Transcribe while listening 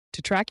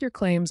To track your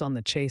claims on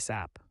the Chase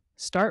app,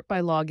 start by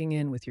logging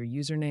in with your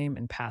username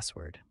and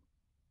password.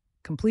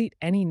 Complete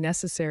any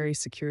necessary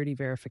security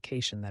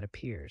verification that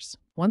appears.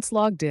 Once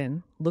logged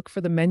in, look for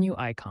the menu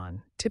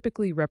icon,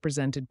 typically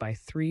represented by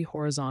three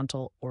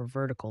horizontal or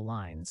vertical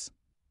lines.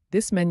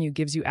 This menu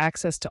gives you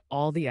access to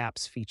all the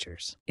app's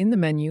features. In the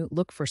menu,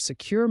 look for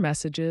Secure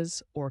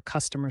Messages or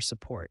Customer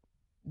Support.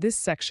 This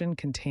section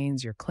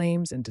contains your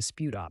claims and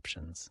dispute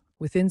options.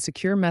 Within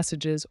Secure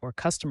Messages or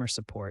Customer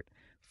Support,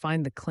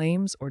 find the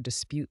Claims or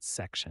Disputes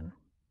section.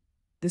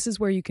 This is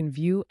where you can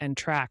view and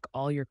track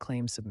all your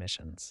claim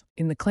submissions.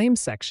 In the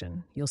Claims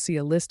section, you'll see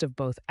a list of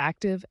both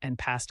active and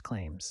past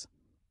claims.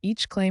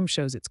 Each claim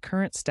shows its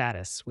current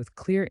status with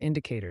clear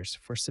indicators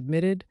for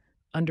submitted,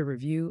 under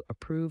review,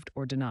 approved,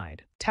 or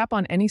denied. Tap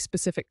on any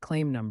specific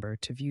claim number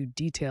to view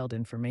detailed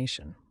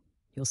information.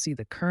 You'll see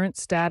the current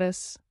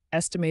status,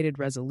 estimated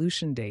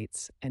resolution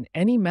dates, and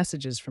any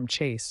messages from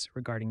Chase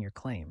regarding your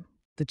claim.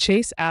 The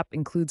Chase app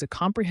includes a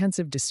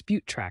comprehensive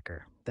dispute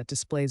tracker that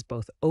displays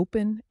both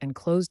open and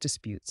closed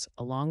disputes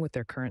along with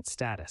their current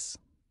status.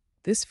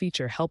 This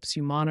feature helps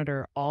you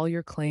monitor all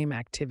your claim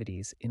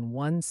activities in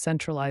one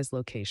centralized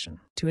location.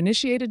 To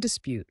initiate a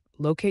dispute,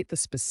 locate the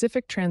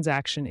specific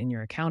transaction in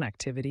your account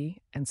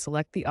activity and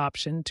select the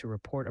option to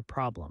report a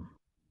problem.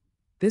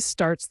 This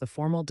starts the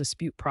formal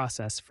dispute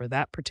process for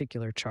that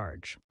particular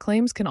charge.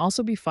 Claims can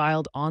also be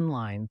filed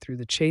online through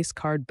the Chase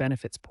Card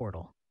Benefits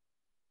portal.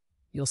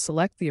 You'll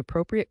select the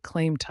appropriate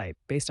claim type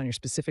based on your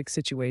specific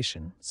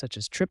situation, such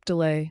as trip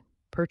delay,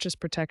 purchase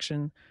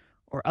protection,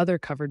 or other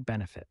covered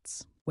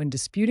benefits. When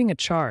disputing a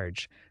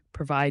charge,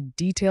 provide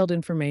detailed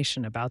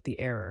information about the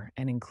error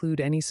and include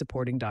any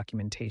supporting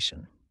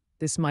documentation.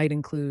 This might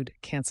include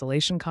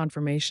cancellation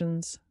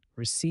confirmations,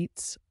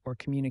 receipts, or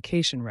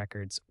communication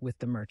records with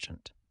the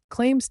merchant.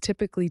 Claims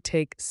typically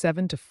take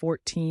 7 to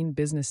 14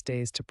 business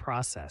days to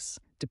process,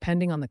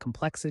 depending on the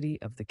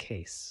complexity of the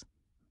case.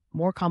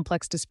 More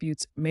complex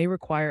disputes may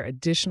require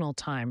additional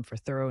time for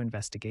thorough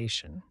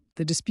investigation.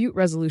 The dispute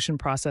resolution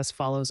process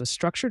follows a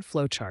structured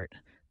flowchart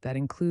that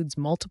includes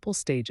multiple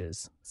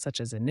stages, such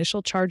as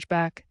initial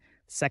chargeback,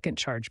 second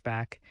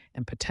chargeback,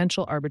 and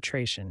potential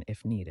arbitration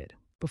if needed.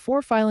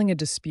 Before filing a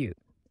dispute,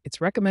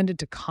 it's recommended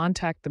to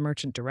contact the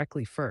merchant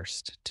directly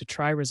first to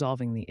try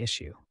resolving the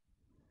issue.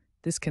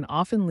 This can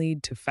often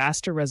lead to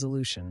faster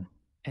resolution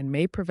and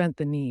may prevent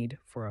the need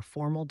for a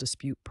formal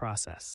dispute process.